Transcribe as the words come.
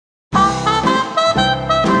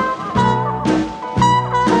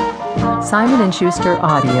Simon & Schuster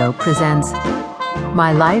Audio presents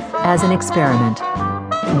My Life as an Experiment.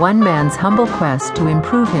 One man's humble quest to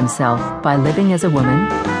improve himself by living as a woman,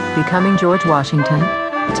 becoming George Washington,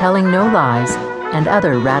 telling no lies, and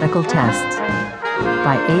other radical tests.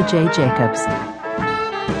 By A.J. Jacobs.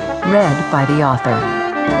 Read by the author.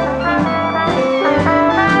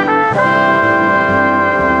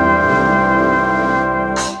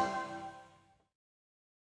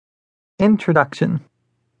 Introduction.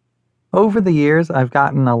 Over the years, I've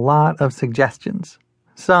gotten a lot of suggestions.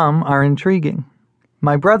 Some are intriguing.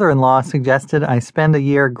 My brother-in-law suggested I spend a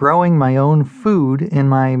year growing my own food in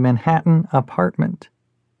my Manhattan apartment.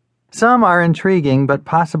 Some are intriguing but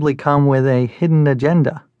possibly come with a hidden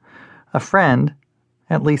agenda. A friend,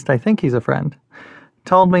 at least I think he's a friend,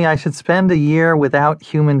 told me I should spend a year without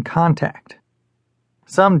human contact.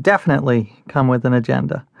 Some definitely come with an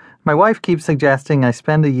agenda. My wife keeps suggesting I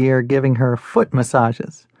spend a year giving her foot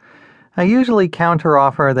massages. I usually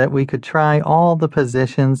counteroffer that we could try all the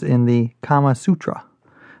positions in the Kama Sutra.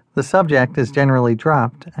 The subject is generally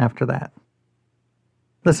dropped after that.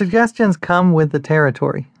 The suggestions come with the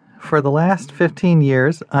territory. For the last 15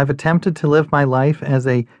 years, I've attempted to live my life as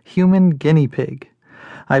a human guinea pig.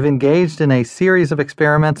 I've engaged in a series of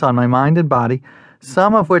experiments on my mind and body,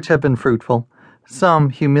 some of which have been fruitful, some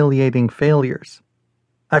humiliating failures.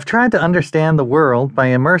 I've tried to understand the world by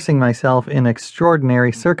immersing myself in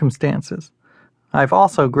extraordinary circumstances. I've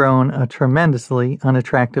also grown a tremendously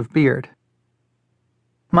unattractive beard.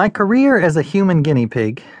 My career as a human guinea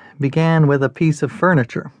pig began with a piece of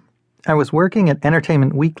furniture. I was working at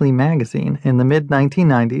Entertainment Weekly magazine in the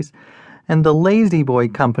mid-1990s, and the Lazy Boy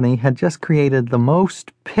Company had just created the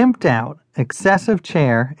most pimped-out, excessive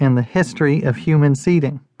chair in the history of human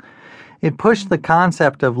seating. It pushed the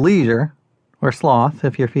concept of leisure, or sloth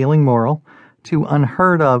if you're feeling moral, to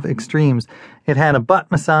unheard-of extremes. It had a butt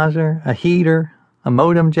massager, a heater, a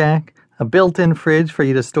modem jack, a built-in fridge for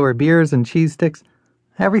you to store beers and cheese sticks,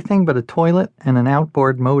 everything but a toilet and an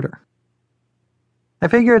outboard motor. I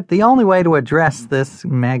figured the only way to address this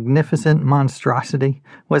magnificent monstrosity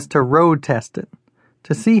was to road test it,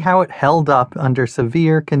 to see how it held up under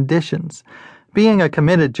severe conditions. Being a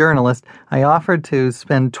committed journalist, I offered to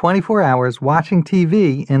spend 24 hours watching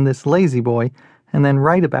TV in this lazy boy and then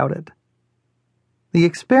write about it. The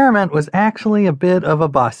experiment was actually a bit of a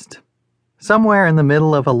bust. Somewhere in the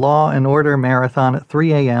middle of a Law and Order marathon at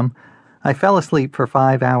 3 a.m., I fell asleep for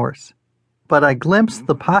 5 hours. But I glimpsed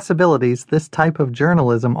the possibilities this type of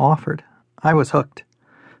journalism offered. I was hooked.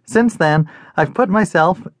 Since then, I've put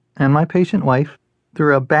myself and my patient wife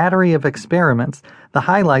through a battery of experiments, the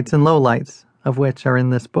highlights and lowlights of which are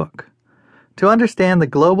in this book. To understand the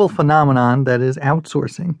global phenomenon that is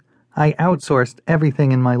outsourcing, I outsourced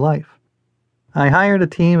everything in my life. I hired a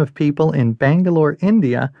team of people in Bangalore,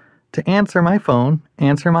 India, to answer my phone,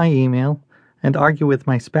 answer my email, and argue with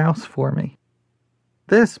my spouse for me.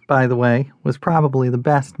 This, by the way, was probably the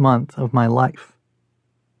best month of my life.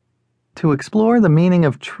 To explore the meaning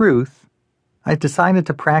of truth, I decided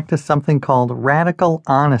to practice something called radical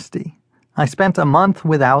honesty. I spent a month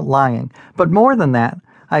without lying, but more than that,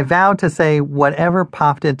 I vowed to say whatever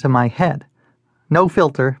popped into my head. No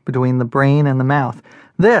filter between the brain and the mouth.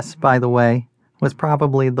 This, by the way, was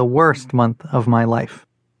probably the worst month of my life.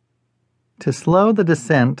 To slow the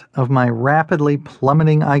descent of my rapidly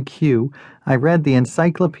plummeting IQ, I read the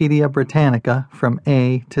Encyclopedia Britannica from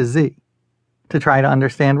A to Z. To try to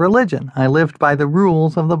understand religion, I lived by the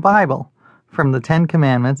rules of the Bible, from the 10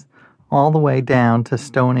 Commandments all the way down to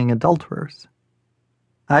stoning adulterers.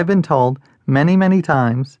 I've been told many, many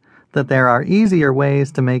times that there are easier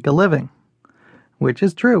ways to make a living, which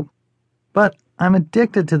is true. But I'm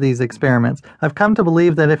addicted to these experiments. I've come to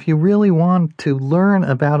believe that if you really want to learn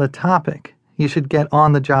about a topic, you should get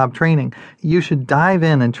on-the-job training. You should dive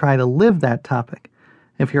in and try to live that topic.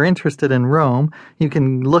 If you're interested in Rome, you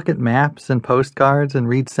can look at maps and postcards and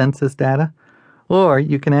read census data. Or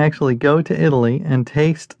you can actually go to Italy and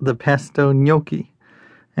taste the pesto gnocchi.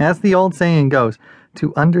 As the old saying goes,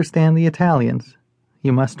 to understand the Italians,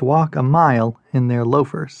 you must walk a mile in their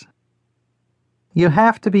loafers. You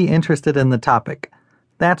have to be interested in the topic.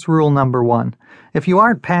 That's rule number 1. If you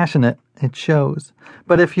aren't passionate, it shows.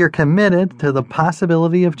 But if you're committed to the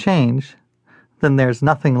possibility of change, then there's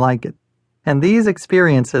nothing like it. And these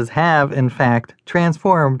experiences have, in fact,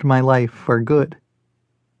 transformed my life for good.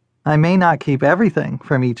 I may not keep everything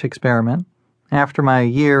from each experiment. After my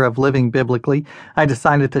year of living biblically, I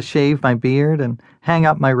decided to shave my beard and hang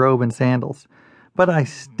up my robe and sandals. But I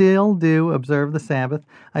still do observe the Sabbath.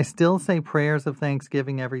 I still say prayers of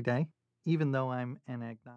thanksgiving every day, even though I'm an agnostic.